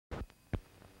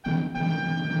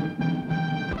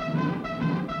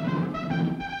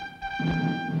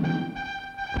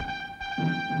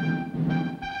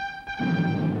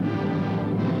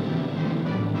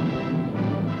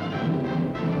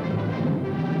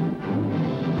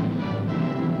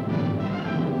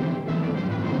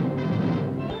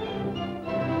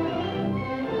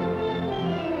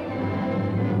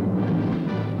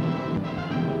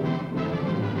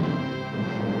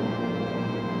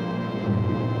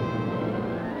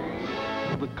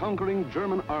the conquering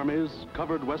German armies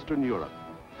covered Western Europe.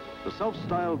 The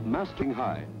self-styled masting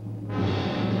high.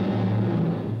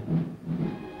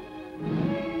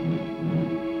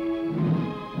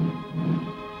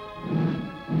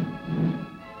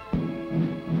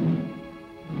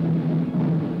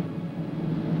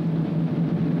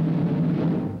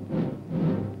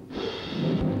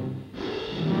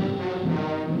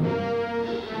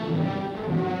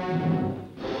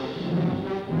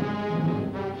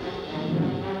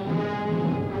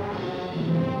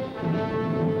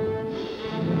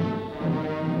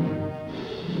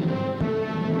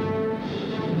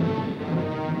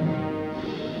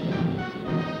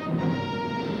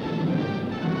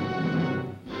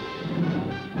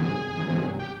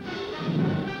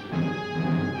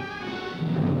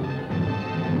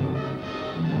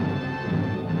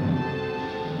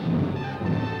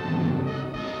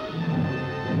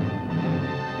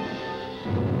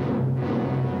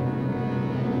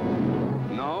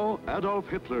 Adolf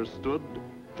Hitler stood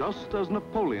just as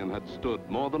Napoleon had stood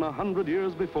more than 100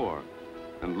 years before,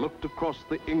 and looked across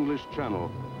the English Channel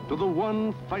to the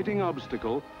one fighting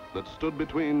obstacle that stood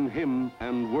between him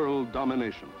and world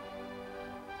domination.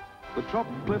 The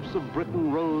chopped cliffs of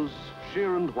Britain rose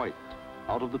sheer and white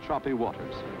out of the choppy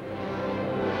waters.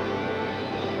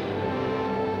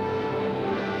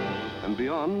 And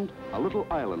beyond, a little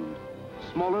island,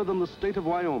 smaller than the state of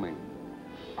Wyoming.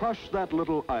 Crush that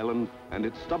little island and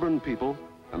its stubborn people,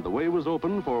 and the way was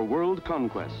open for world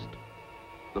conquest.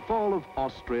 The fall of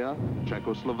Austria,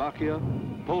 Czechoslovakia,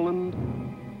 Poland,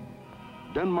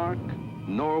 Denmark,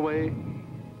 Norway,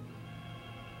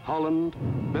 Holland,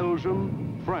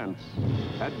 Belgium, France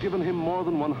had given him more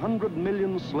than 100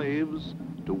 million slaves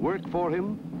to work for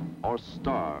him or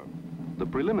starve. The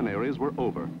preliminaries were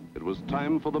over. It was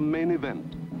time for the main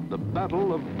event, the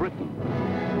Battle of Britain.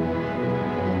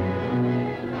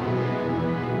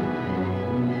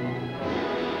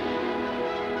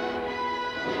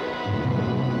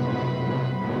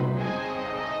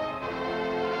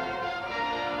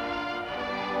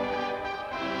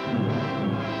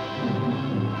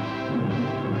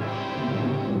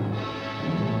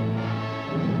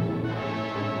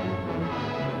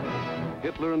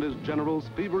 Hitler and his generals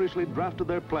feverishly drafted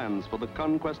their plans for the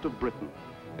conquest of Britain.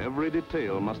 Every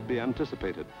detail must be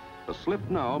anticipated. A slip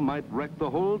now might wreck the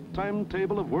whole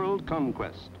timetable of world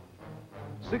conquest.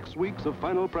 6 weeks of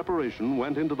final preparation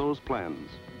went into those plans.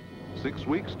 6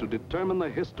 weeks to determine the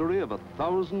history of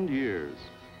 1,000 years.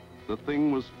 The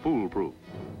thing was foolproof.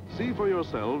 See for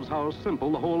yourselves how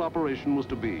simple the whole operation was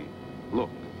to be.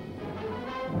 Look.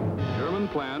 German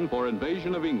plan for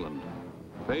invasion of England.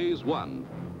 Phase 1.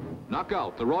 Knock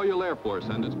out the Royal Air Force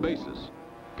and its bases.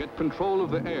 Get control of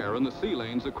the air and the sea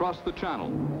lanes across the Channel.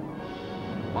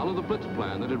 Follow the Blitz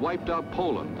plan that had wiped out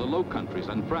Poland, the Low Countries,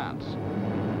 and France.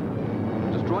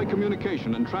 Destroy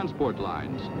communication and transport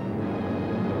lines.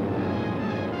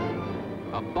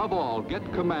 Above all,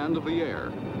 get command of the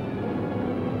air.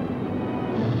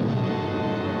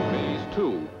 Phase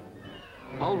 2.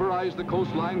 Pulverize the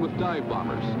coastline with dive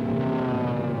bombers.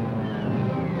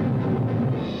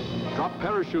 Drop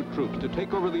parachute troops to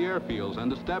take over the airfields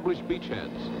and establish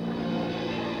beachheads.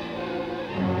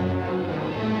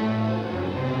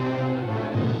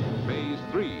 Phase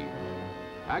 3.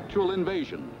 Actual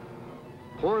invasion.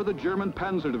 Pour the German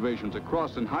panzer divisions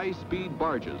across in high-speed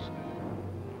barges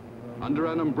under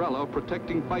an umbrella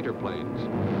protecting fighter planes.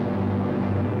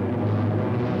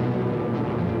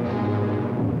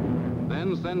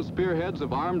 Then send spearheads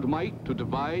of armed might to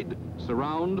divide,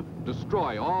 surround,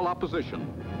 destroy all opposition.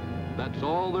 That's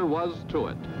all there was to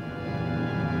it.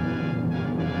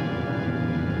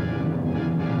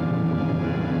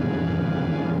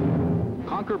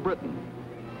 Conquer Britain.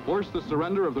 Force the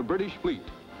surrender of the British fleet.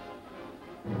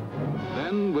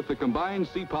 Then, with the combined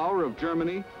sea power of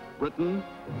Germany, Britain,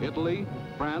 Italy,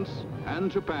 France,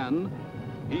 and Japan,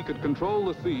 he could control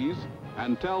the seas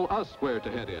and tell us where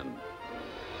to head in.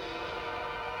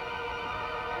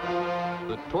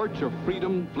 The torch of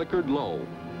freedom flickered low.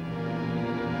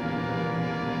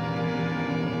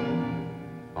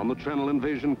 On the Channel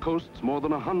invasion coasts, more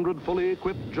than 100 fully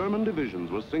equipped German divisions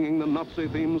were singing the Nazi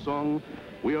theme song,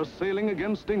 "We are sailing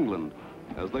against England,"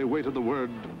 as they waited the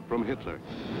word from Hitler.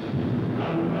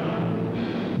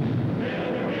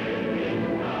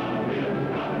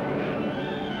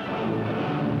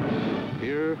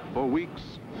 Here, for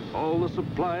weeks, all the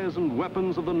supplies and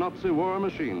weapons of the Nazi war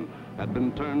machine had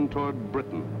been turned toward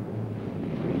Britain.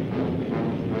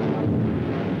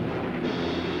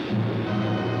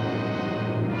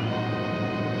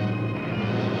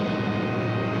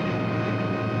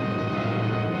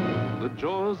 The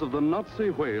jaws of the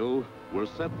Nazi whale were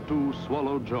set to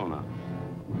swallow Jonah.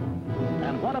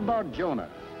 And what about Jonah?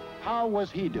 How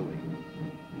was he doing?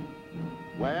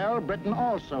 Well, Britain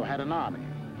also had an army,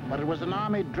 but it was an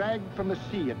army dragged from the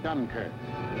sea at Dunkirk.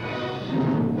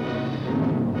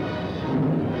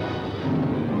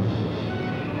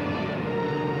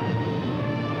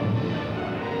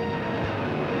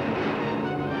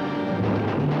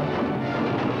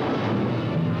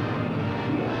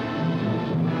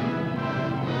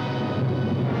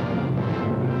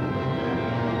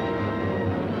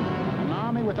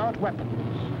 Without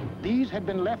weapons, these had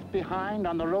been left behind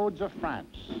on the roads of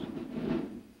France.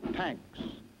 Tanks,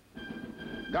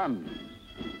 guns,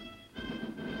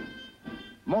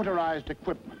 motorized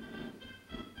equipment,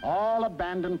 all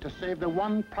abandoned to save the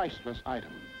one priceless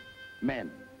item, men.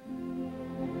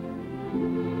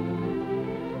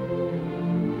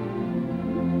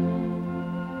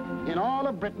 In all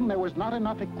of Britain, there was not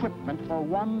enough equipment for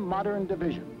one modern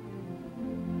division.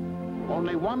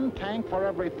 Only one tank for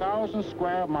every 1,000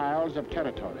 square miles of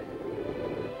territory.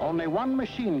 Only one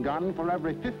machine gun for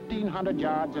every 1,500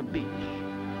 yards of beach.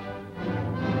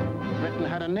 Britain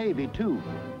had a navy too,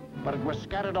 but it was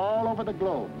scattered all over the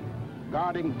globe,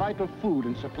 guarding vital food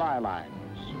and supply lines.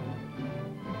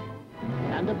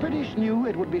 And the British knew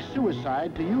it would be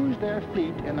suicide to use their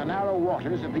fleet in the narrow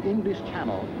waters of the English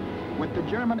Channel with the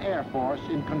German Air Force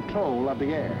in control of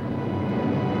the air.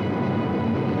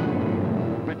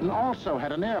 Britain also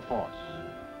had an air force.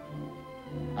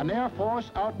 An air force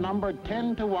outnumbered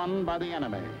 10 to 1 by the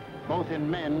enemy, both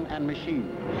in men and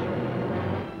machines.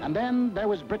 And then there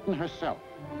was Britain herself,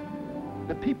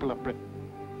 the people of Britain,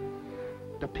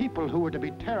 the people who were to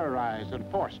be terrorized and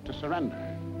forced to surrender.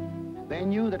 They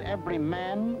knew that every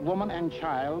man, woman, and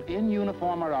child, in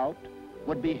uniform or out,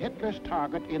 would be Hitler's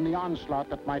target in the onslaught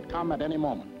that might come at any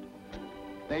moment.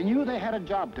 They knew they had a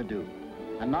job to do,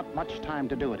 and not much time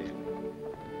to do it in.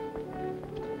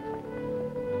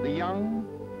 The young,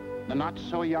 the not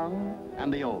so young,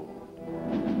 and the old.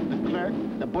 The clerk,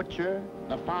 the butcher,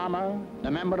 the farmer,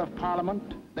 the member of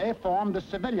parliament, they formed the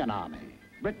civilian army,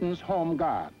 Britain's home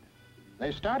guard.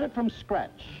 They started from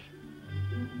scratch.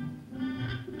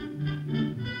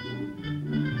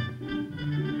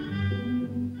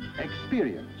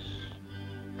 Experience,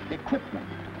 equipment,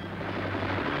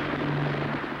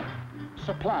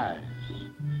 supplies,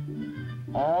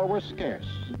 all were scarce.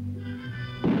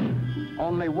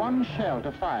 Only one shell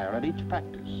to fire at each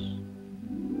practice.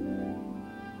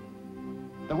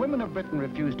 The women of Britain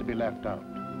refused to be left out.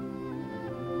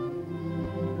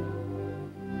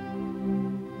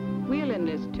 We'll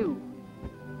enlist too.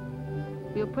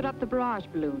 We'll put up the barrage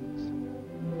balloons.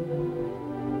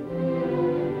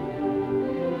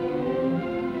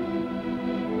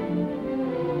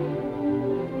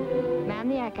 Man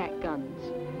the ack-ack guns.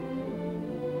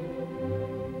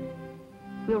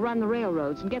 We'll run the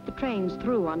railroads and get the trains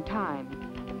through on time.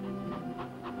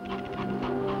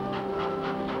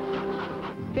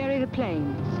 Ferry the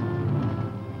planes.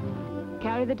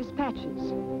 Carry the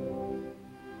dispatches.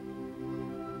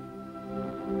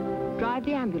 Drive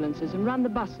the ambulances and run the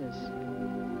buses.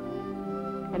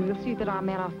 And we'll see that our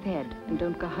men are fed and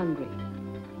don't go hungry.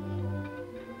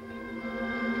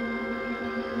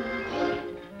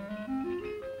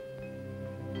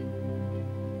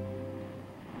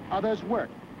 Others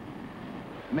worked,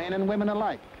 men and women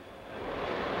alike.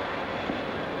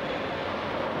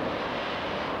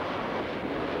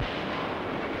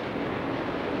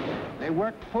 They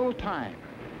worked full time,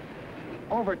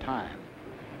 overtime,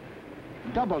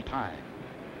 double time,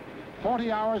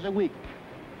 40 hours a week,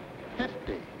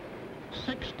 50,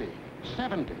 60,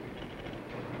 70.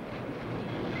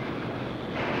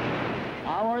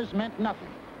 Hours meant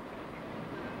nothing.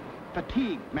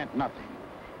 Fatigue meant nothing.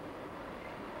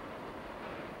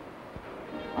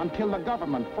 Until the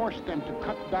government forced them to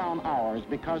cut down hours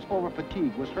because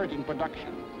over-fatigue was hurting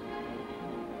production.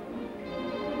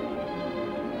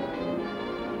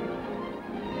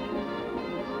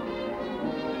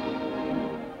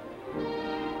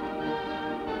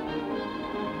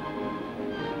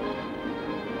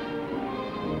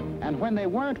 And when they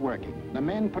weren't working, the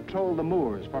men patrolled the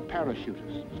moors for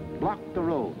parachutists, blocked the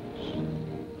roads,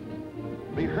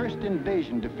 rehearsed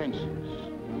invasion defenses.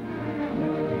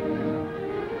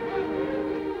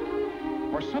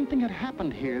 For something had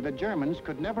happened here the Germans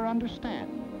could never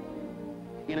understand.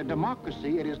 In a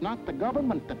democracy, it is not the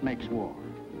government that makes war.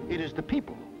 It is the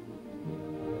people.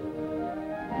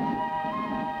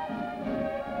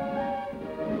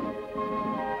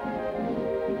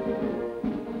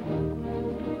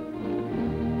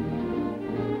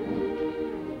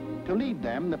 To lead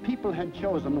them, the people had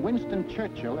chosen Winston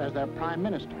Churchill as their prime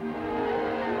minister.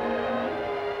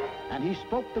 And he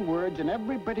spoke the words in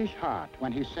every British heart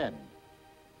when he said,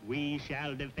 "We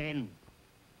shall defend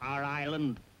our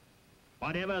island,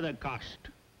 whatever the cost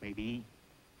may be.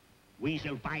 We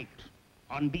shall fight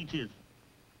on beaches,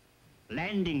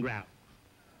 landing grounds,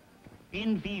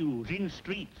 in fields, in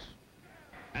streets,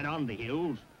 and on the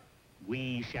hills.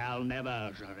 We shall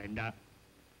never surrender."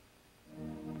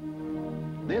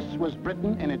 This was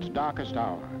Britain in its darkest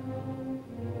hour.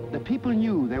 The people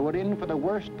knew they were in for the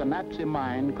worst the Nazi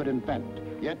mind could invent,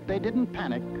 yet they didn't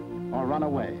panic or run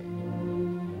away.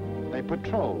 They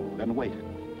patrolled and waited.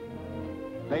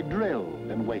 They drilled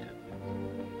and waited.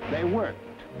 They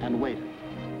worked and waited.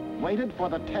 Waited for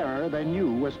the terror they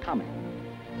knew was coming.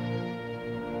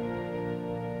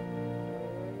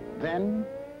 Then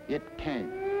it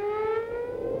came.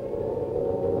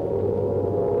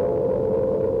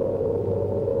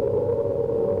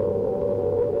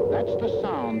 That's the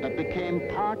sound that became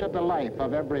part of the life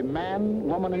of every man,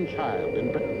 woman, and child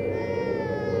in Britain.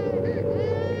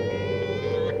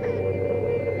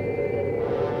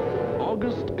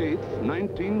 August 8th,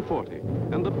 1940,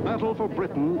 and the battle for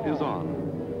Britain is on.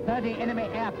 30 enemy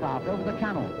aircraft over the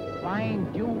channel, flying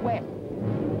due west.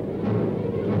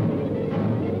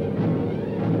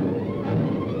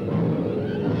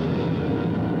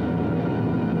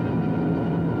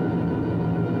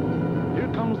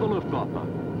 Here comes the Luftwaffe.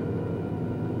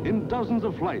 In dozens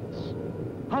of flights,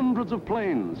 hundreds of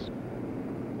planes,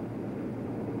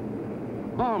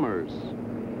 bombers,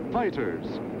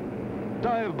 fighters,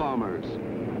 dive bombers,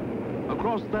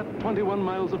 across that 21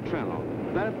 miles of channel,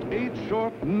 that 8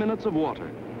 short minutes of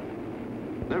water.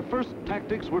 Their first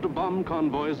tactics were to bomb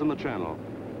convoys in the channel.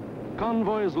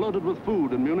 Convoys loaded with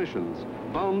food and munitions,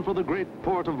 bound for the great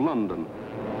port of London.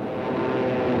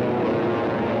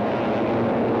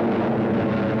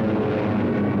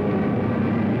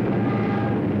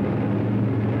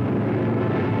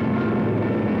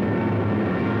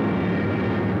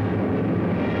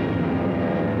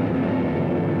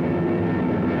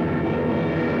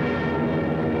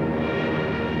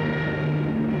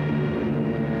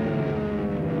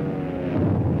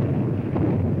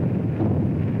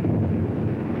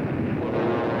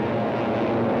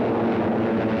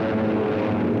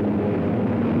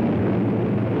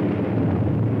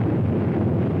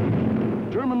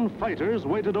 Fighters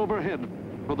waited overhead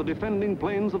for the defending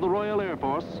planes of the Royal Air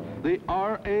Force, the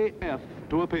RAF,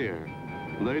 to appear.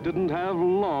 They didn't have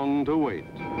long to wait.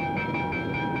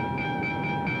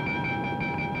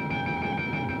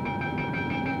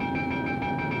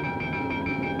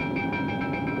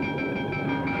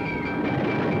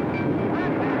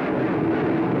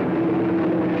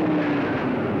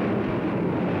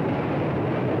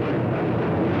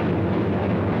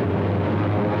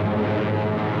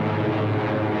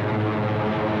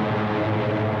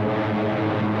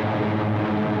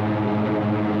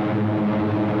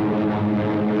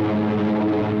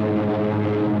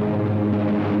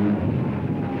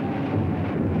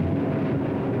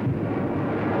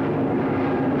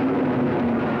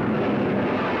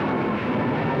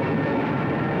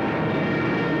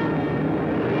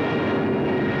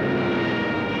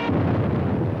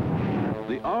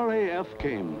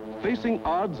 Came, facing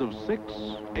odds of 6,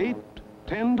 8,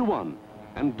 10 to 1,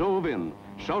 and dove in,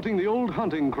 shouting the old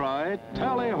hunting cry,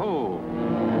 "Tally-ho!"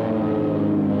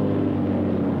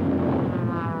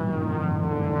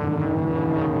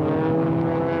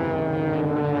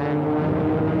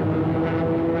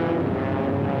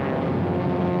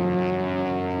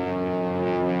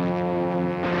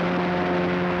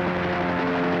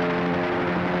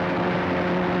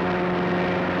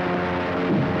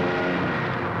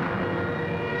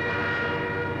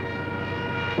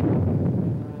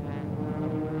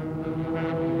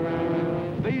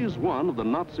 Phase 1 of the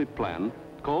Nazi plan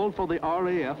called for the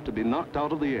RAF to be knocked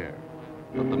out of the air.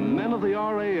 But the men of the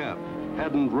RAF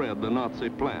hadn't read the Nazi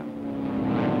plan.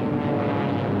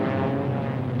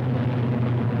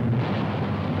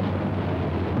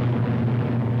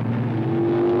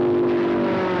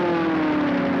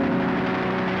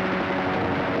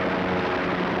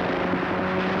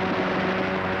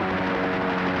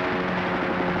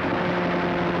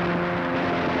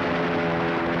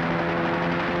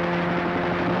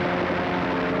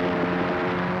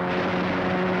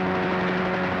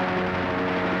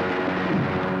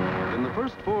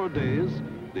 First 4 days,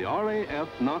 the RAF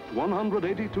knocked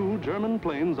 182 German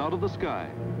planes out of the sky.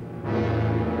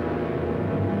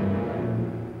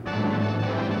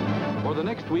 For the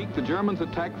next week, the Germans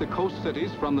attacked the coast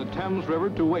cities from the Thames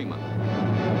River to Weymouth.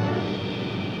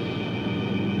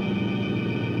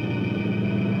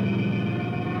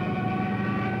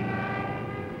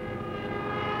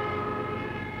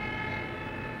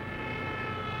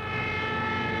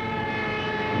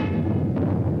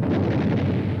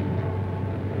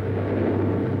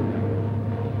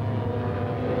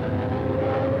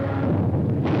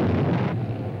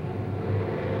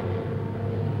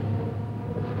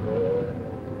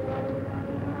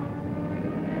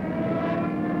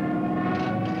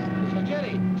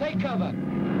 cover.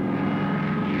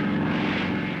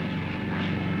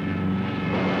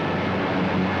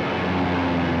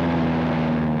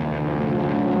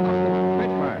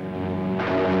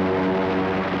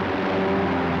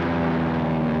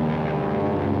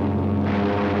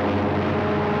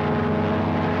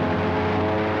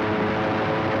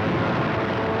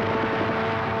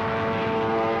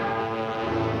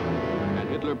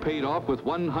 Paid off with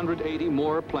 180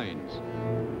 more planes.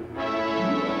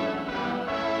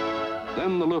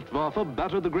 Then the Luftwaffe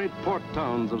battered the great port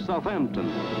towns of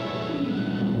Southampton,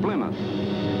 Plymouth,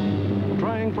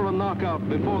 trying for a knockout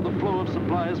before the flow of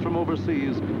supplies from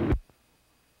overseas.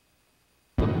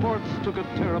 The ports took a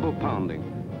terrible pounding,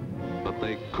 but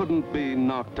they couldn't be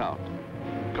knocked out.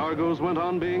 Cargoes went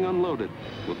on being unloaded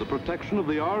with the protection of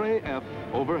the RAF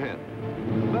overhead.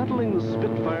 Battling the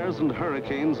Spitfires and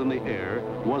Hurricanes in the air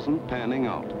wasn't panning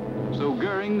out. So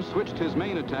Goering switched his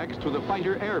main attacks to the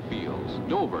fighter airfields,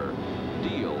 Dover,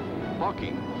 Deal,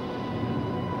 Hawking.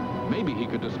 Maybe he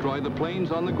could destroy the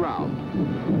planes on the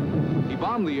ground. He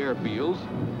bombed the airfields,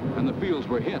 and the fields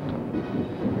were hit.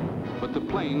 But the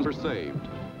planes were saved.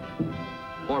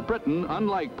 For Britain,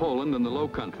 unlike Poland and the Low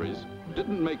Countries,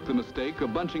 didn't make the mistake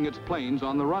of bunching its planes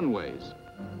on the runways.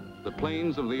 The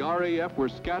planes of the RAF were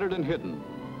scattered and hidden,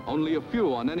 only a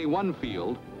few on any one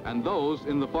field, and those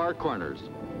in the far corners.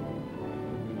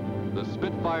 The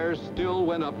Spitfires still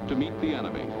went up to meet the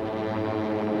enemy.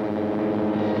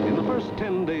 In the first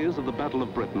 10 days of the Battle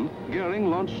of Britain, Goering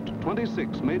launched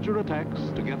 26 major attacks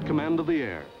to get command of the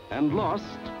air and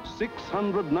lost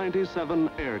 697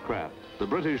 aircraft. The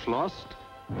British lost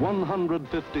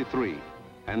 153,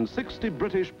 and 60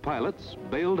 British pilots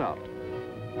bailed out.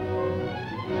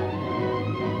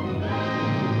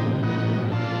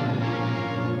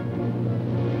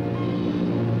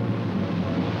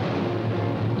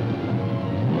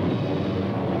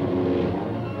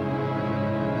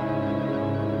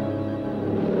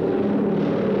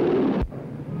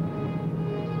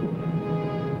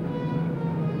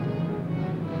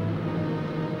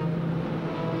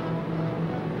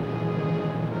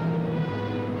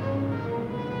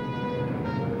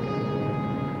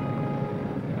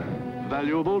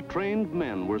 Valuable trained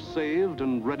men were saved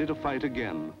and ready to fight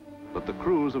again, but the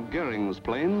crews of Goering's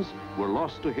planes were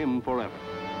lost to him forever.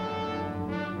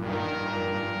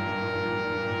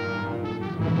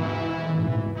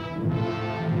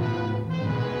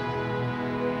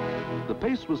 The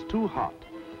pace was too hot.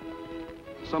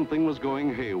 Something was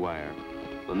going haywire.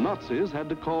 The Nazis had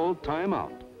to call time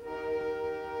out.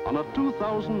 On a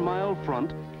 2,000-mile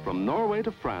front from Norway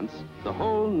to France, the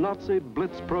whole Nazi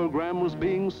Blitz program was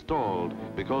being stalled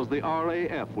because the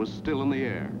RAF was still in the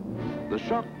air. The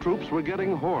shock troops were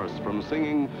getting hoarse from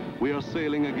singing, "We are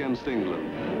sailing against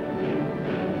England."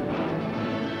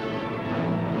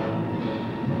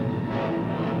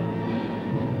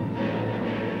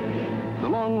 The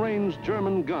long-range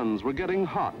German guns were getting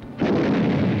hot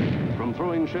from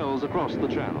throwing shells across the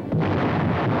channel.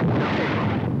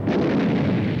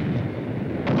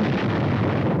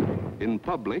 In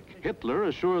public, Hitler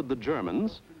assured the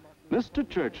Germans, "Mr.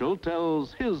 Churchill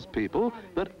tells his people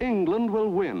that England will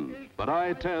win, but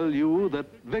I tell you that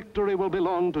victory will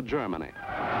belong to Germany."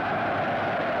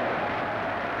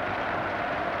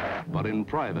 But in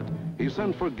private, he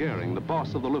sent for Goering, the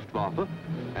boss of the Luftwaffe,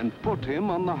 and put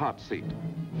him on the hot seat.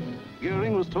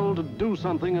 Goering was told to do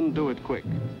something and do it quick.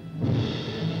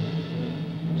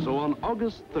 So on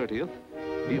August 30th,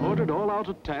 he ordered all-out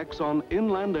attacks on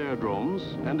inland aerodromes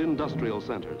and industrial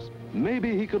centers.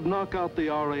 Maybe he could knock out the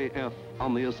RAF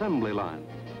on the assembly line.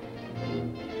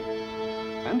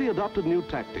 And he adopted new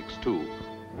tactics, too.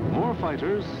 More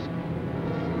fighters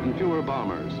and fewer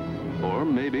bombers. Or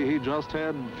maybe he just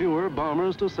had fewer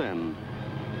bombers to send.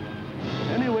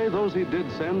 Anyway, those he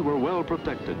did send were well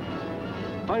protected.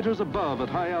 Fighters above at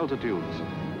high altitudes.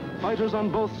 Fighters on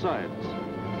both sides.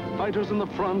 Fighters in the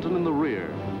front and in the rear.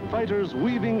 Fighters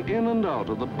weaving in and out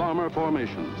of the bomber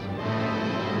formations.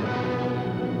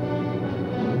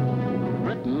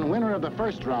 Britain, winner of the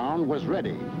first round, was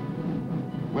ready.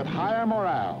 With higher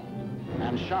morale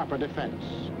and sharper defense,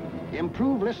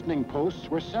 improved listening posts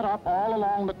were set up all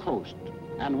along the coast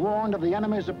and warned of the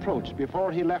enemy's approach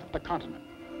before he left the continent.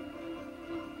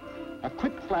 A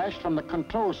quick flash from the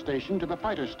control station to the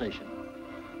fighter station,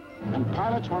 and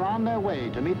pilots were on their way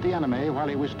to meet the enemy while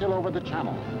he was still over the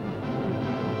channel.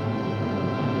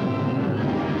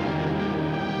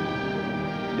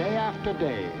 Day after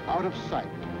day, out of sight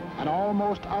and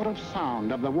almost out of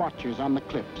sound of the watchers on the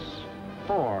cliffs,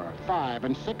 4, 5,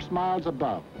 and 6 miles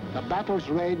above, the battles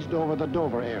raged over the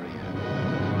Dover area.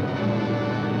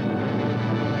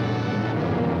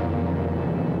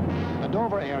 The Dover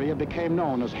flyover area became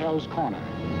known as Hell's Corner.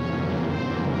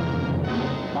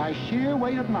 By sheer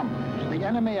weight of numbers, the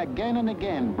enemy again and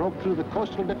again broke through the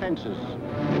coastal defenses.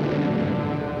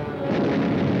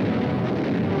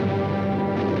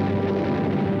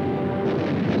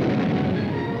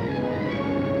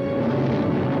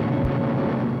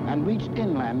 And reached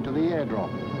inland to the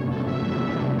airdrome.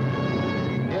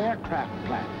 Aircraft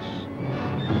plants,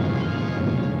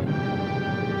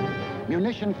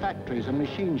 munition factories and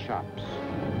machine shops.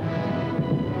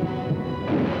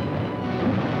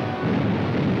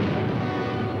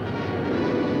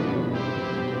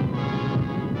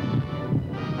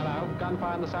 Hello,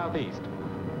 gunfire in the southeast.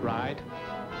 Right.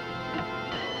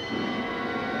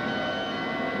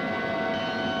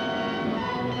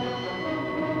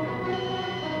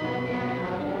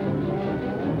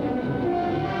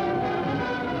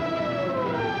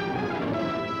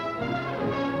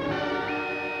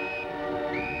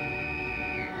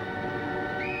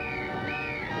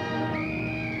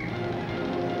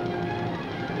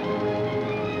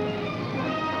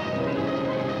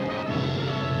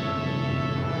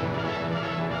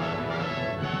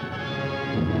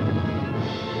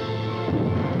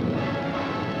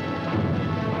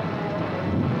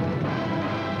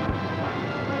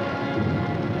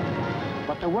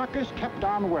 The workers kept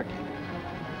on working,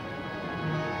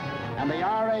 and the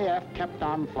RAF kept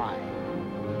on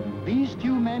flying. These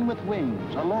few men with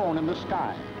wings, alone in the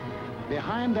sky,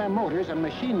 behind their motors and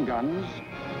machine guns,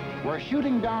 were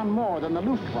shooting down more than the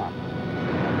Luftwaffe.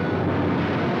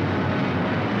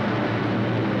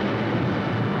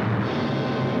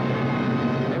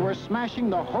 They were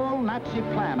smashing the whole Nazi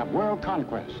plan of world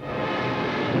conquest.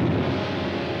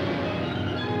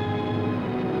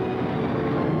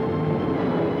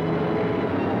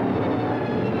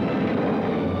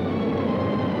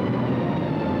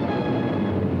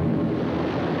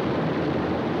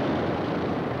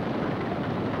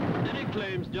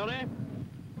 Johnny?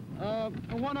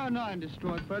 109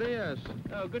 destroyed, Freddie, yes.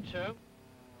 Oh, good show.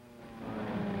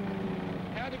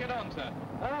 How'd you get on, sir?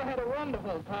 Oh, I had a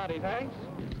wonderful party, thanks.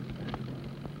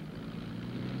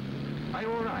 Are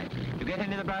you all right? You get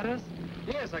any of the bladders?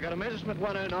 Yes, I got a Messerschmitt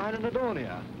 109 and a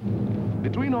Dornier.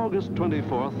 Between August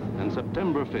 24th and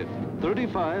September 5th,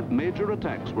 35 major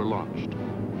attacks were launched.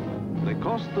 They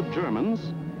cost the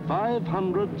Germans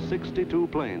 562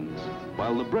 planes,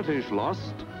 while the British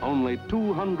lost only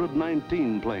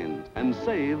 219 planes and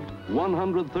saved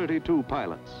 132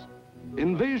 pilots.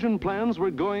 Invasion plans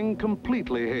were going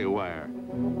completely haywire.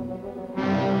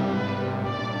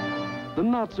 The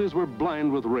Nazis were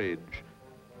blind with rage.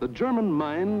 The German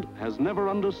mind has never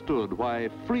understood why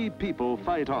free people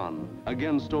fight on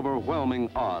against overwhelming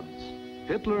odds.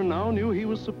 Hitler now knew he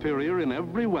was superior in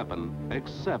every weapon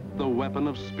except the weapon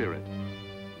of spirit.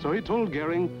 So he told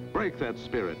Goering, break that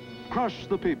spirit, crush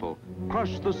the people,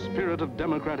 crush the spirit of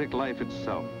democratic life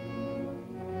itself.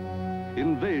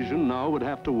 Invasion now would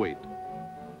have to wait.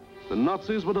 The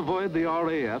Nazis would avoid the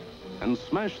RAF and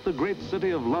smash the great city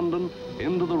of London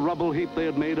into the rubble heap they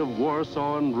had made of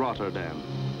Warsaw and Rotterdam.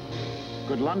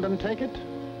 Could London take it?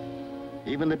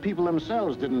 Even the people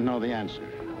themselves didn't know the answer.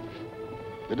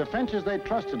 The defenses they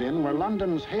trusted in were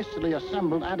London's hastily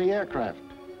assembled anti-aircraft,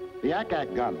 the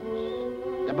ack-ack guns,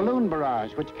 the balloon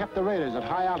barrage which kept the raiders at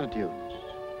high altitudes.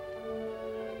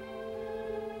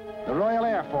 The Royal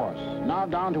Air Force, now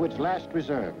down to its last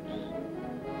reserves,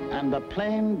 and the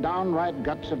plain, downright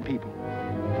guts of people.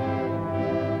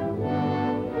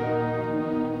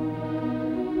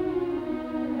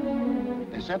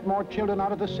 They sent more children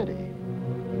out of the city.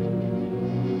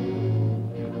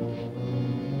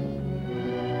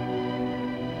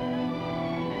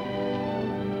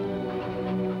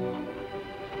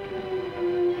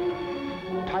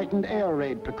 Tightened air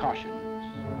raid precautions,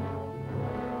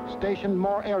 stationed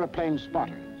more airplane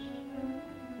spotters,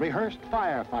 rehearsed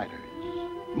firefighters,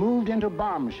 moved into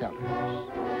bomb shelters.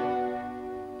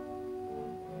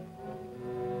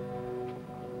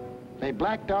 They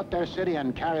blacked out their city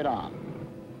and carried on.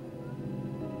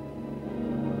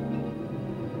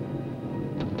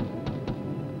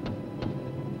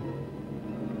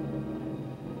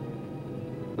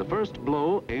 The first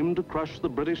blow aimed to crush the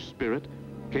British spirit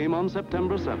came on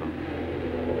September 7th.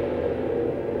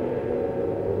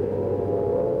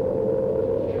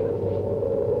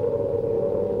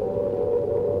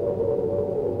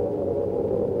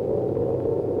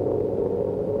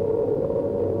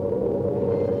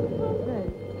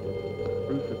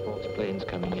 Roof reports planes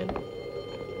coming in.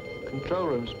 Control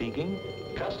room speaking.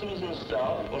 Customers and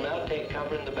staff will now take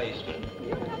cover in the basement.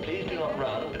 Please do not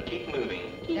run, but keep moving.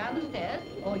 Down the stairs,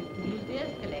 or you can use the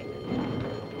escalator.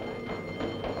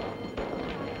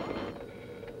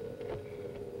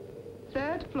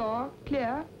 floor,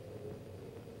 clear.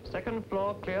 Second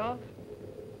floor clear.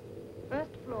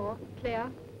 First floor,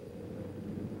 clear.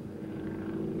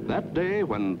 That day,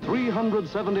 when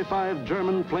 375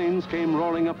 German planes came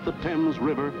roaring up the Thames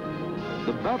River,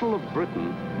 the Battle of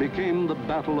Britain became the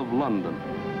Battle of London.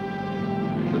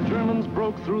 The Germans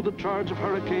broke through the charge of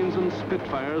Hurricanes and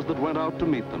Spitfires that went out to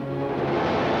meet them.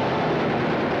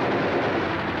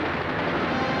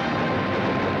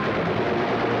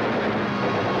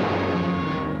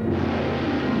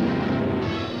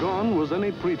 Gone was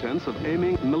any pretense of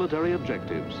aiming military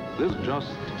objectives. This just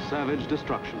savage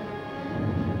destruction.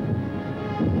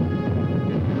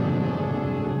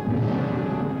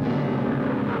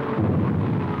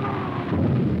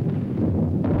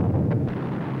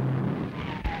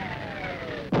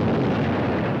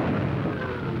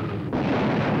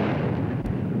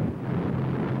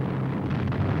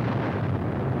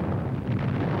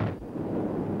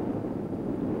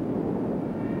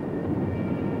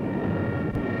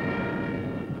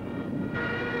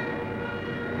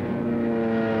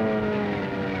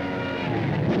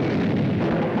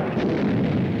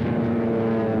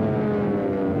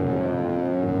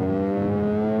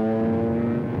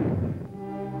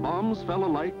 Fell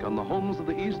alike on the homes of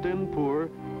the East End poor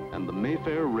and the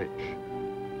Mayfair rich,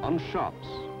 on shops,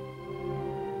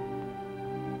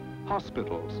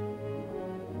 hospitals,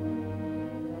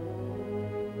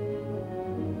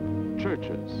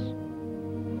 churches.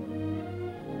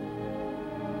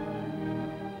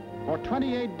 For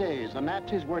 28 days, the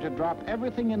Nazis were to drop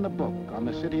everything in the book on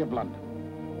the city of London.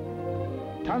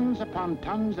 Tons upon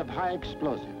tons of high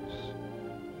explosives,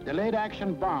 delayed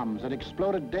action bombs that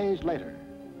exploded days later,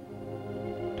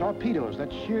 torpedoes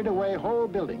that sheared away whole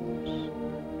buildings.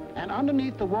 And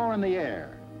underneath the war in the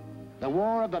air, the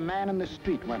war of the man in the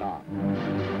street went on.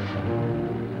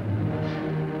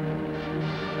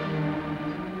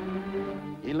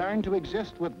 He learned to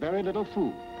exist with very little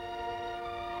food.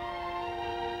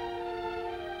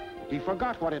 He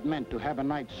forgot what it meant to have a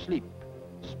night's sleep,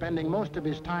 spending most of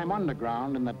his time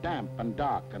underground in the damp and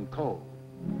dark and cold.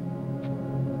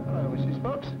 Hello, Mrs.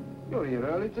 Fox. You're here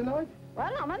early tonight.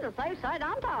 Well, I'm on the safe side,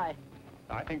 aren't I?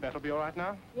 I think that'll be all right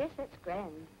now. Yes, that's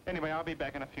grand. Anyway, I'll be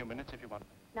back in a few minutes if you want.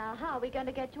 Now, how are we going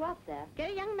to get you up there? Get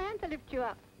a young man to lift you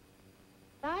up.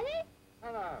 Barney?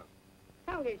 Hello.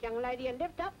 Tell this young lady a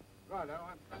lift up. Righto,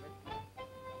 I'm coming.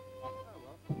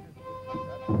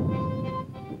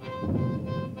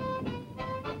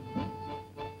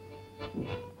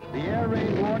 The air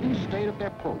raid wardens stayed at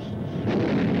their posts.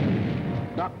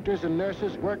 Doctors and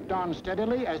nurses worked on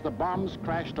steadily as the bombs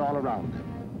crashed all around them.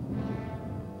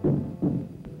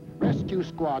 Rescue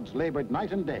squads labored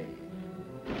night and day.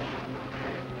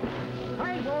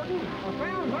 Hey, Warden, I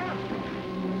found her.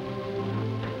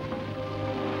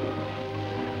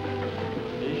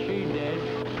 Is she dead?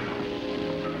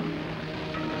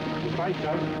 You say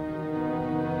so?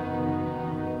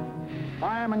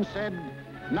 Firemen said,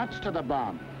 nuts to the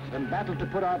bombs and battled to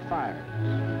put out fires.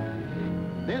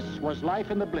 This was life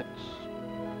in the Blitz.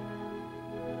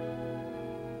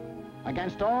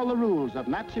 Against all the rules of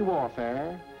Nazi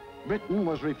warfare, Britain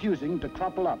was refusing to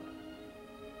crumple up.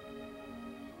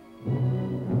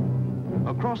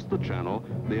 Across the Channel,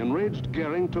 the enraged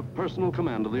Goering took personal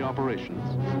command of the operations.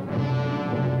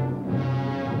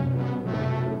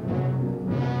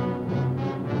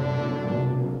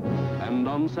 And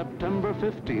on September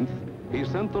 15th, he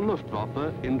sent the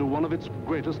Luftwaffe into one of its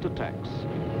greatest attacks.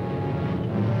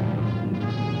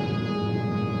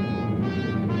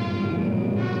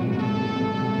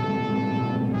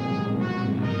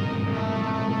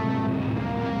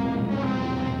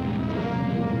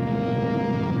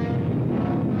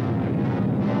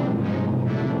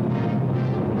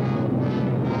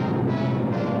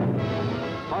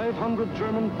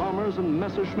 German bombers and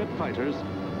Messerschmitt fighters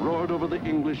roared over the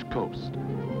English coast.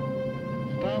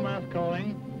 Starmouth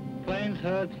calling. Planes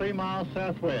heard 3 miles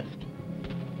southwest.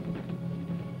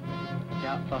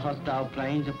 Out for hostile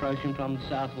planes approaching from the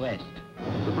southwest.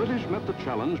 The British met the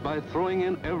challenge by throwing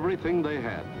in everything they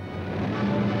had.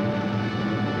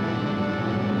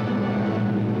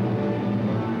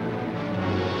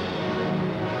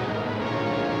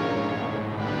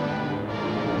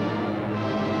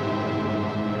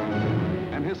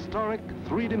 Historic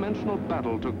three-dimensional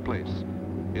battle took place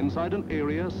inside an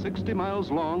area 60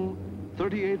 miles long,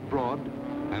 38 broad,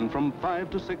 and from 5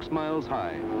 to 6 miles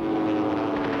high.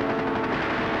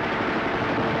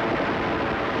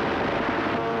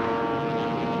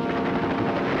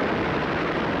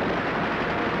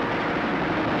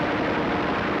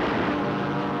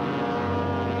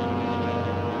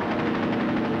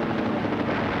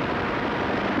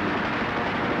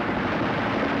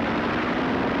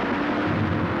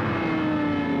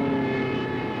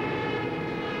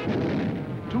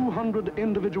 100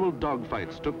 individual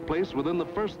dogfights took place within the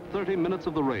first 30 minutes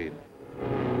of the raid.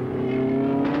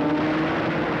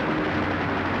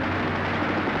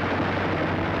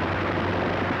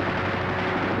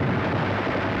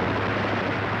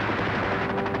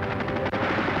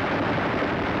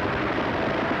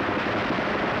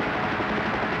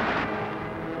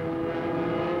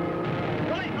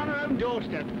 Right on our own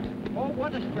doorstep. Oh,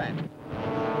 what a threat.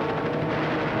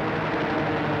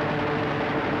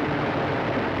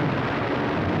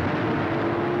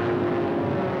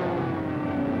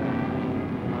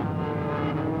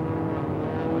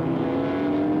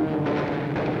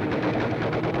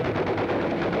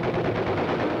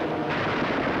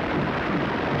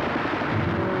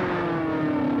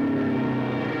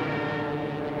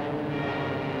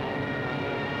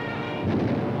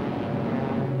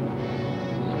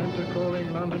 Center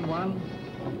calling London 1.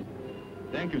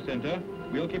 Thank you, Center.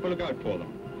 We'll keep a lookout for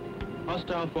them.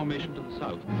 Hostile formation to the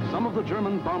south. Some of the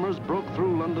German bombers broke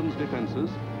through London's defenses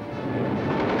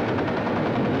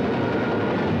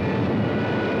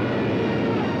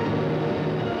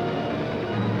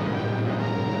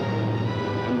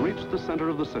and reached the center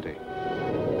of the city.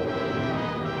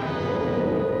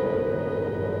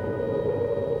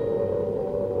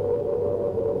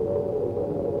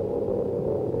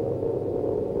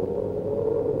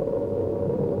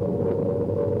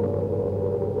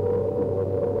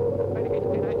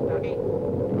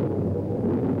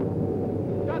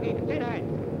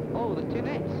 Oh, the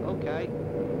tinettes, okay.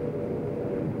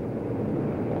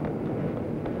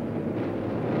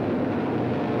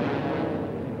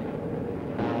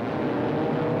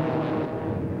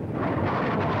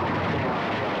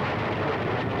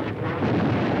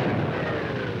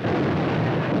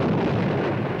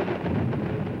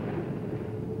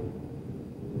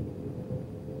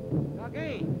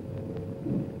 Doggy!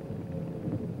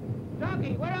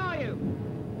 Doggy, where are you?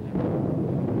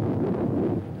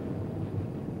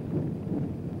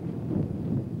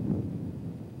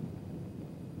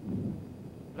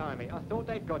 Blimey, I thought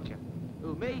they'd got you.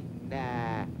 Who, me?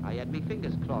 Nah, I had me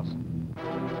fingers crossed.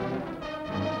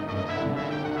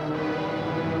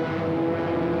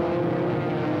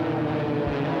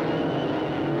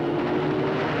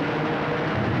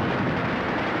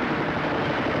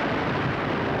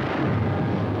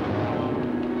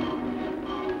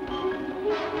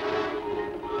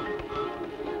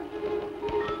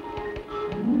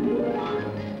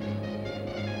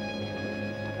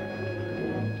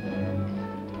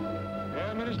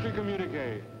 Air Ministry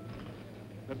communique.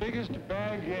 The biggest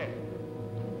bag yet.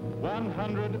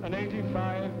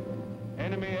 185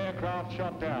 enemy aircraft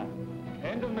shot down.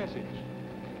 End of message.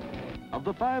 Of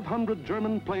the 500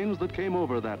 German planes that came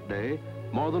over that day,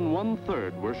 more than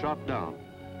 1/3 were shot down.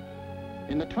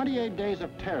 In the 28 days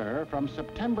of terror from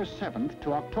September 7th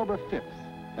to October 5th,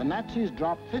 the Nazis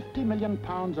dropped 50 million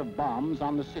pounds of bombs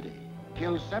on the city,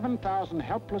 killed 7,000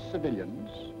 helpless civilians,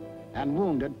 and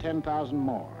wounded 10,000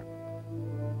 more.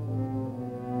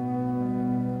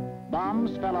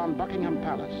 Bombs fell on Buckingham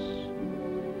Palace,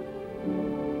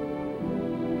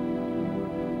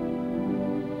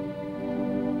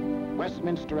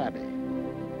 Westminster Abbey,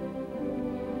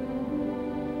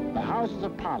 the Houses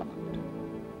of Parliament,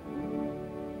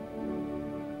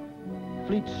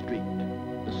 Fleet Street,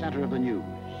 the center of the news,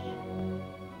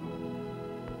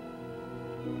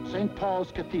 St.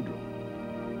 Paul's Cathedral.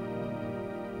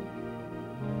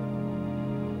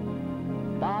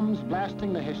 Bombs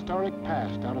blasting the historic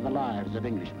past out of the lives of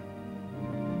Englishmen.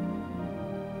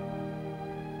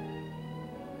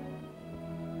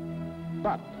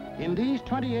 But in these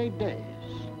 28 days,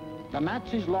 the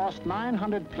Nazis lost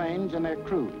 900 planes and their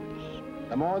crews.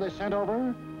 The more they sent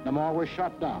over, the more were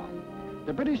shot down.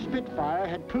 The British Spitfire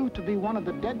had proved to be one of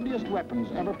the deadliest weapons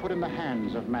ever put in the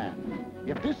hands of man.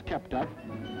 If this kept up,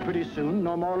 pretty soon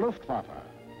no more Luftwaffe.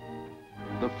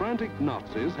 The frantic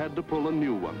Nazis had to pull a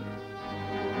new one.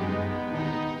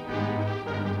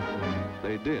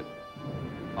 They did.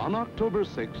 On October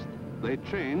 6th, they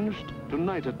changed to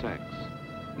night attacks.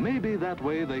 Maybe that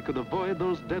way they could avoid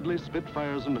those deadly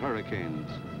Spitfires and Hurricanes.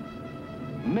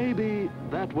 Maybe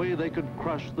that way they could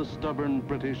crush the stubborn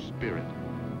British spirit.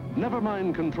 Never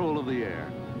mind control of the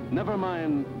air. Never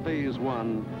mind Phase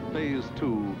 1, Phase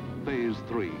 2, Phase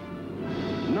 3.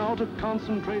 Now to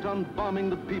concentrate on bombing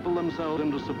the people themselves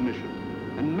into submission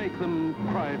and make them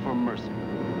cry for mercy.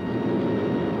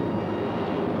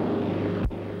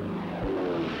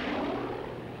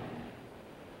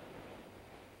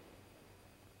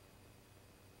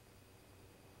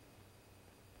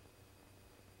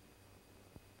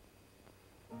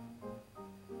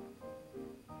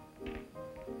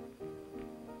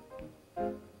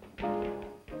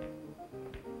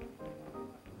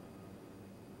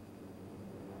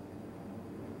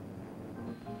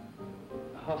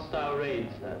 hostile raid,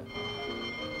 sir.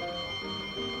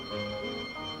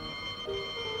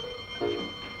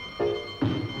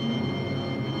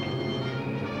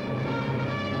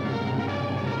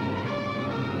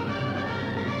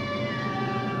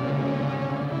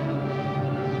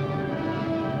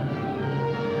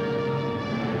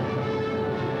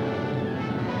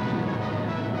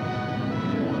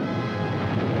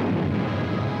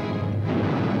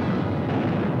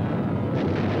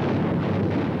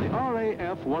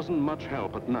 Wasn't much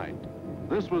help at night.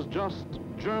 This was just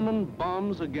German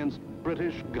bombs against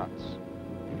British guts.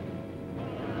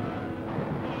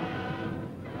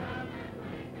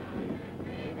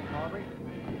 Harvey?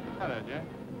 Hello, Jack.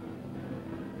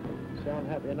 Sound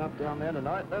happy enough down there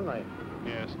tonight, don't they?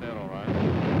 Yes, they're all right.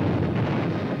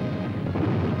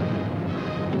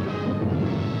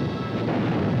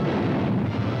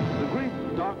 The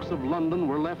great docks of London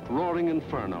were left roaring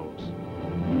infernos.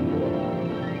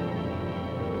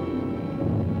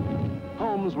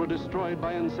 Homes were destroyed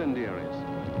by incendiaries.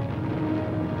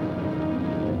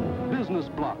 Business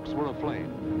blocks were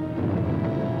aflame.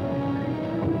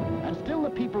 And still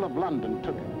the people of London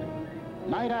took it.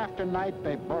 Night after night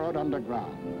they burrowed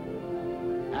underground.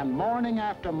 And morning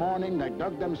after morning they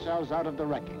dug themselves out of the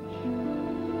wreckage.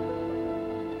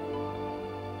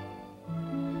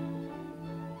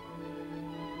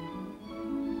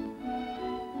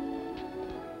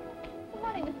 Good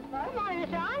morning, Mrs. Burr. Good morning, Miss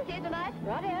Ryan. See you tonight.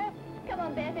 Right here. Come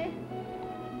on, Betty.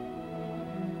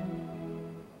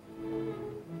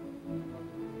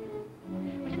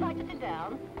 Would you like to sit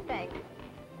down? Thanks.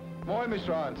 Morning, Miss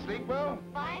Ryan. Sleep well?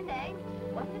 Fine, thanks.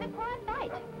 Wasn't it a quiet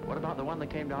night? What about the one that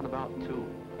came down about 2?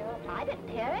 No, I didn't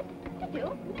hear it. Did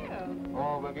you? No.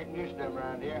 Oh, we're getting used to them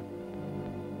around here.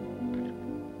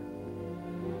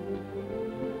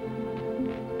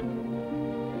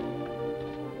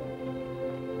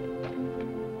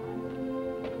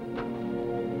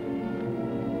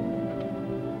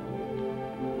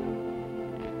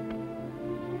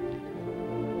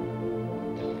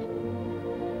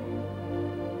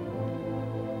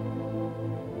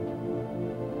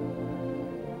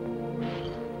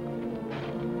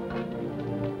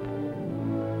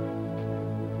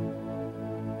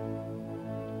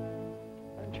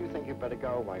 Better go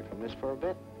away from this for a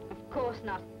bit. Of course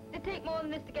not. It'd take more than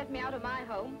this to get me out of my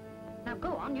home. Now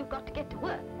go on, you've got to get to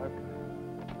work. Okay.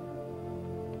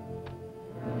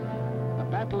 The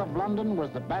Battle of London was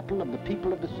the battle of the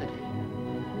people of the city.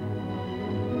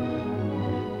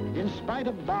 In spite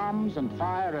of bombs and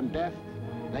fire and death,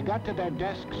 they got to their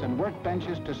desks and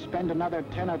workbenches to spend another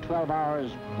 10 or 12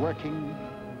 hours working,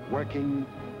 working,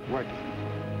 working.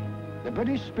 The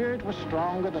British spirit was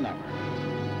stronger than ever.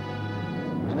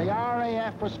 And the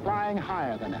RAF was flying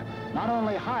higher than ever. Not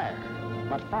only higher,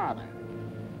 but farther.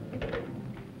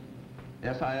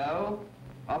 SIO,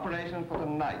 operation for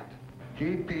tonight.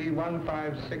 GP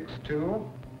 1562,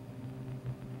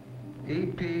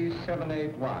 EP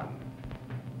 781,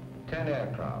 10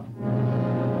 aircraft.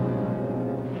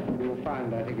 You'll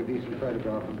find, I think, a decent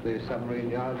photograph of the submarine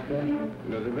yards there.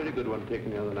 There's a very good one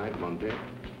taken the other night, Monty.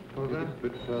 Oh, that? A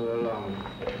bit further along.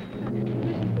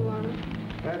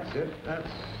 That's it.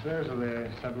 Those are the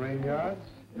submarine yards.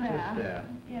 Just there.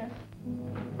 Yes.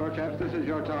 Well, chaps, this is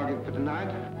your target for tonight.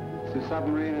 It's the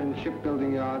submarine and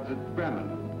shipbuilding yards at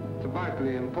Bremen. It's a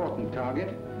vitally important target,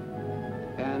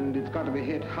 and it's got to be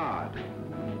hit hard.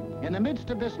 In the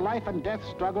midst of this life and death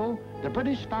struggle, the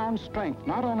British found strength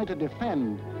not only to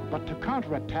defend, but to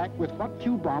counterattack with what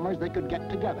few bombers they could get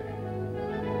together.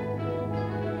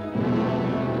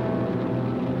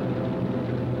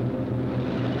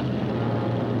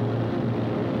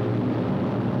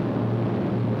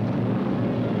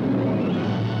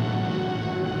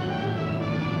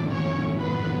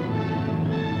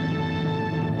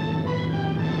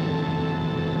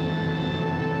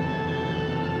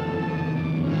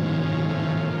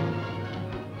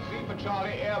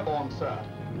 Charlie, airborne, sir.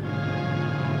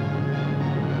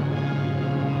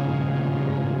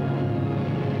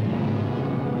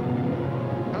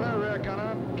 Hello, rear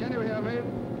gunner. Can you hear me?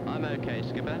 I'm okay,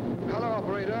 Skipper. Hello,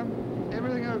 operator.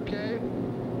 Everything okay?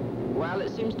 Well, it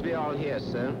seems to be all here,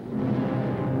 sir.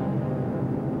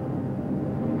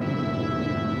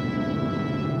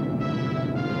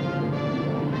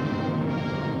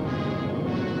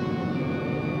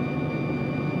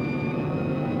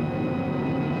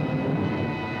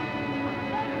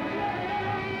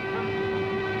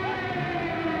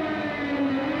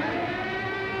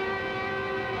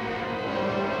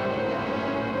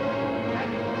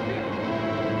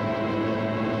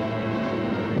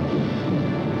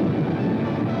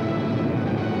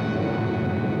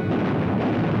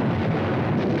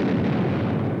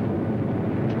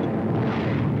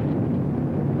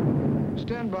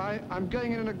 high. I'm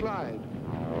going in a glide.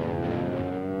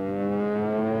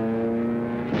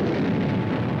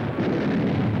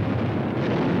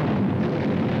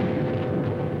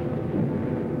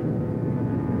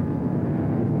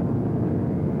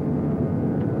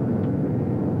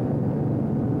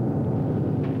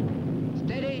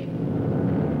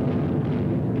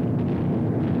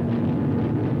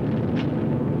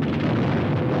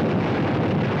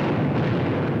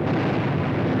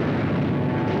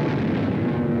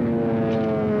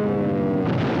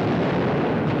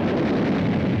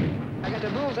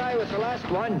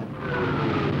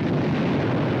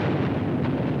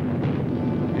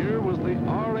 Here was the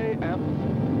RAF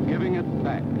giving it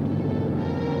back.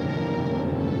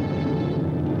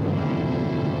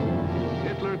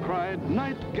 Hitler cried,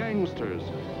 "Night gangsters!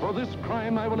 For this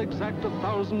crime I will exact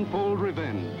 1,000-fold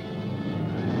revenge."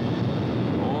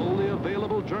 All the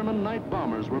available German night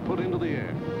bombers were put into the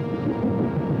air.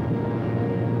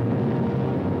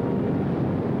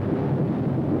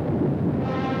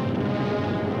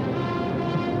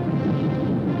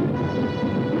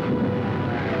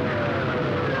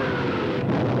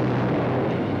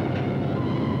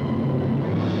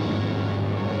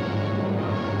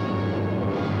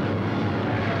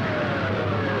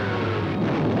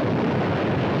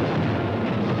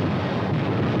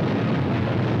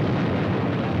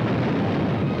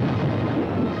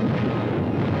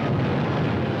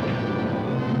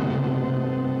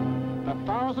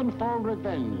 Thousand-fold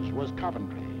revenge was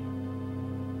Coventry.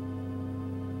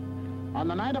 On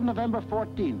the night of November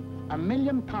 14th, £1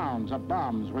 million of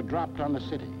bombs were dropped on the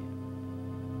city.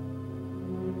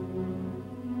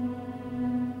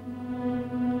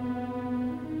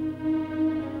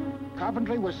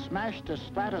 Coventry was smashed as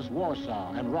flat as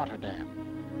Warsaw and Rotterdam.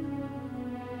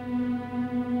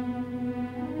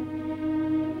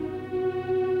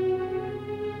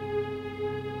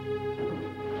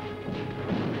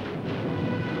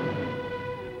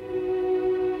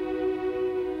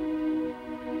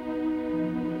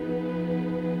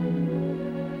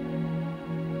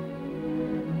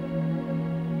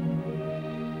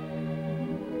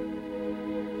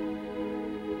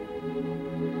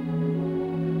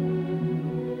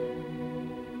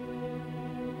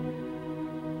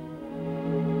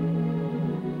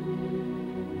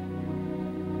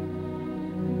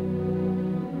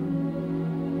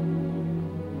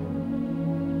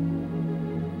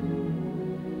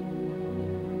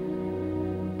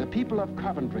 The people of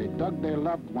Coventry dug their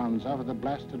loved ones out of the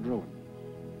blasted ruin,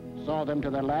 saw them to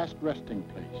their last resting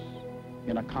place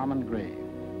in a common grave.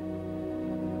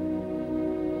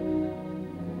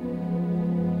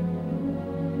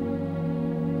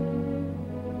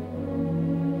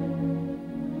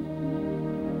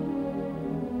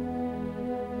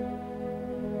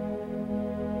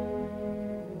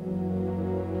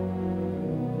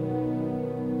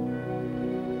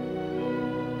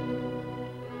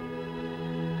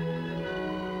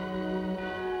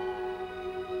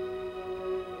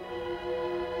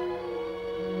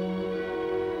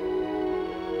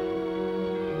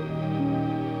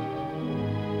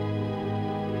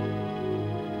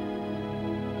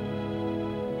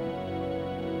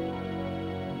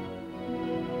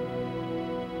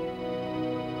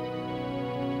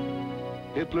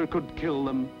 Hitler could kill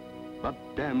them, but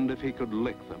damned if he could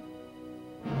lick them.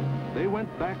 They went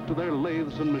back to their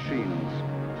lathes and machines,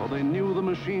 for they knew the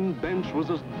machine bench was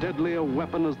as deadly a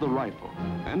weapon as the rifle.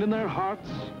 And in their hearts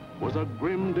was a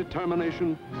grim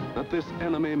determination that this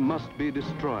enemy must be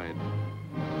destroyed.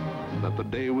 That the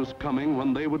day was coming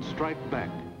when they would strike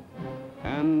back,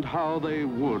 and how they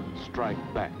would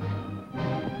strike back.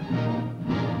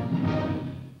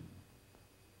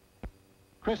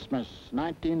 Christmas,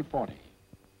 1940.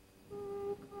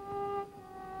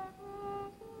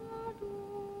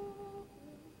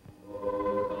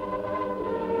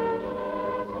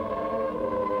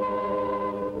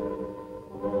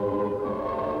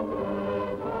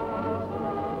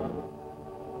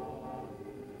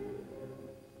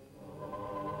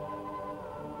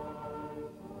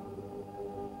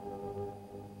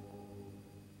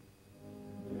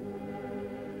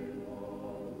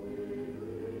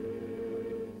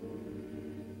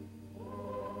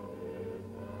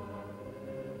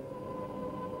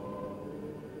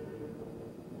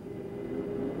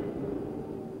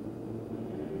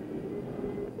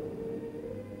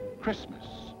 Christmas,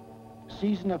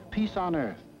 season of peace on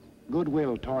earth,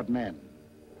 goodwill toward men,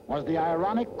 was the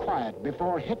ironic quiet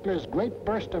before Hitler's great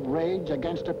burst of rage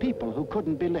against a people who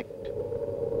couldn't be licked.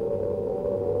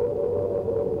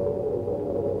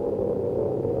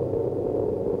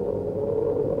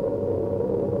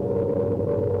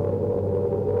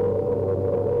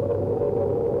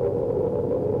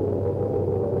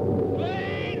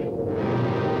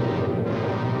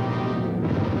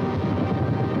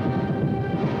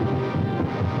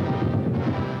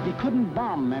 couldn't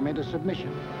bomb them into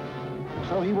submission,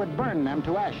 so he would burn them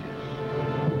to ashes.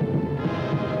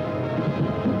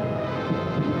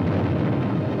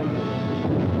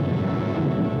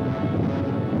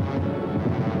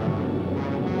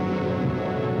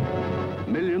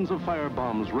 Millions of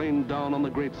firebombs rained down on the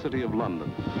great city of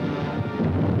London.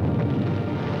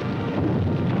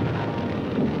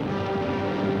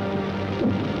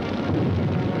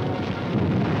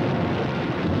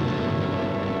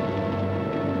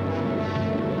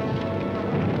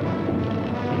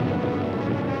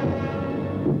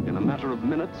 In a matter of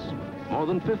minutes, more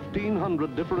than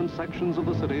 1,500 different sections of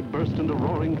the city burst into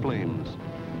roaring flames.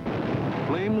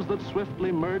 Flames that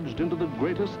swiftly merged into the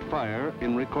greatest fire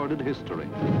in recorded history.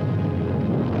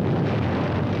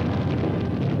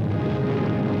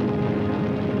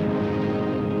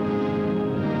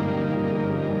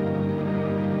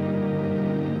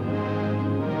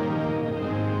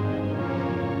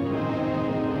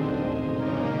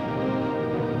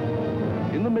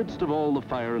 In the midst of all the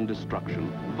fire and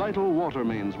destruction, vital water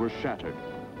mains were shattered.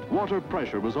 Water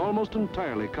pressure was almost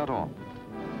entirely cut off.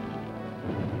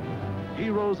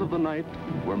 Heroes of the night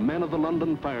were men of the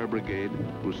London Fire Brigade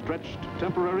who stretched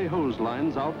temporary hose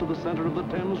lines out to the center of the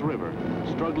Thames River,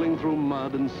 struggling through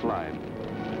mud and slime.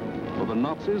 For the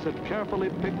Nazis had carefully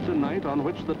picked a night on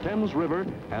which the Thames River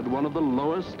had one of the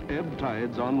lowest ebb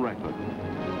tides on record.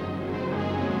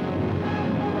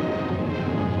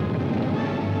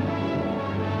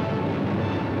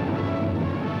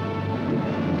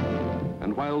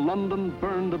 And while London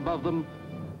burned above them,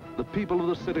 the people of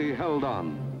the city held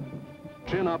on.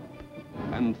 Chin up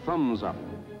and thumbs up.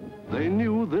 They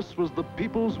knew this was the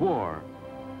people's war,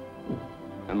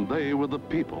 and they were the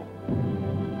people.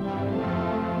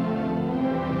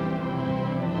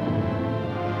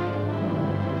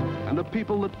 And a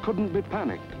people that couldn't be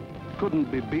panicked,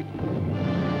 couldn't be beaten.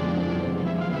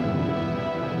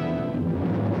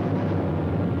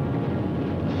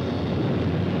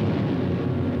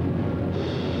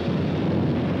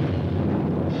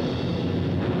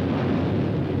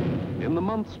 In the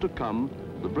months to come,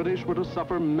 the British were to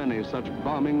suffer many such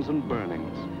bombings and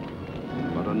burnings.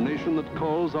 But a nation that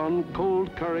calls on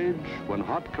cold courage when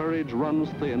hot courage runs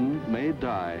thin may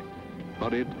die,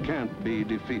 but it can't be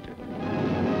defeated.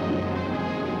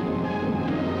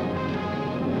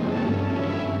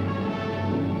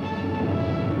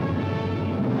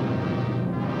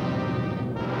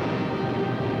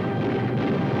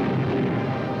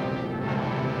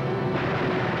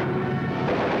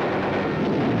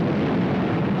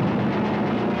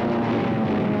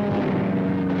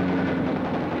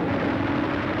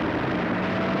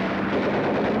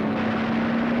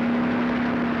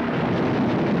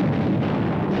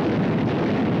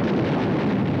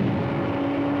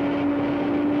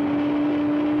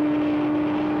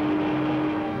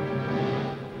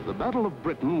 The Battle of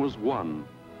Britain was won,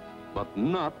 but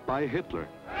not by Hitler.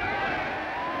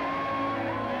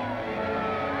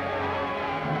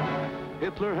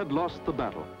 Hitler had lost the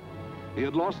battle. He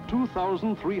had lost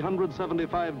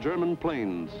 2,375 German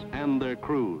planes and their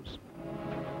crews.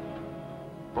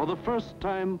 For the first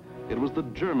time, it was the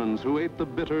Germans who ate the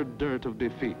bitter dirt of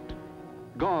defeat.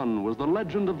 Gone was the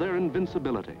legend of their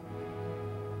invincibility.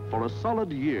 For a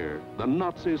solid year, the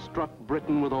Nazis struck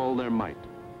Britain with all their might.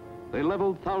 They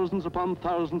leveled thousands upon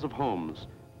thousands of homes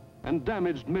and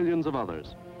damaged millions of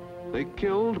others. They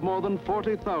killed more than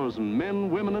 40,000 men,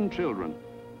 women, and children,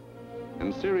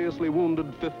 and seriously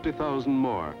wounded 50,000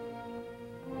 more.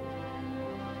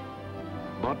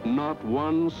 But not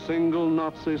one single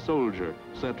Nazi soldier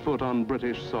set foot on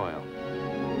British soil.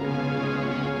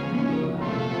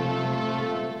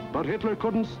 But Hitler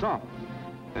couldn't stop,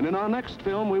 and in our next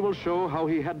film we will show how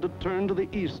he had to turn to the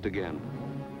east again.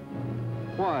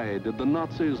 Why did the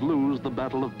Nazis lose the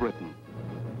Battle of Britain?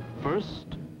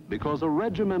 First, because a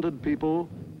regimented people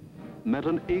met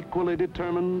an equally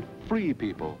determined free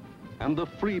people, and the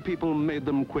free people made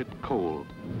them quit cold.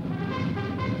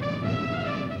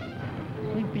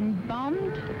 We've been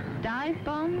bombed,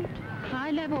 dive-bombed,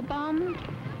 high-level bombed,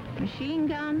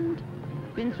 machine-gunned,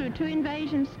 been through 2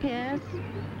 invasion scares.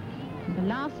 The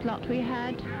last lot we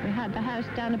had the house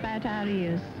down about our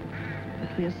ears. But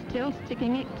we're still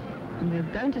sticking it, and we're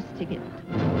going to stick it.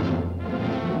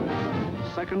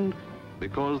 Second,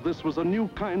 because this was a new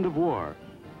kind of war,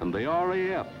 and the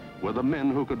RAF were the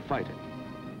men who could fight it.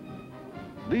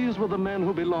 These were the men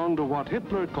who belonged to what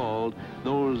Hitler called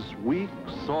those weak,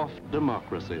 soft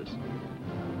democracies.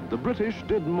 The British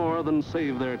did more than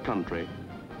save their country.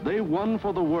 They won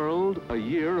for the world a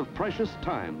year of precious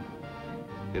time.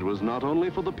 It was not only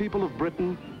for the people of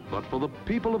Britain, but for the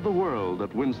people of the world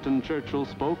that Winston Churchill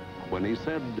spoke when he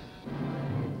said,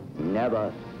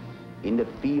 Never, in the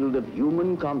field of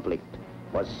human conflict,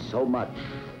 was so much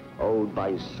owed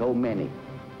by so many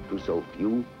to so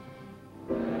few.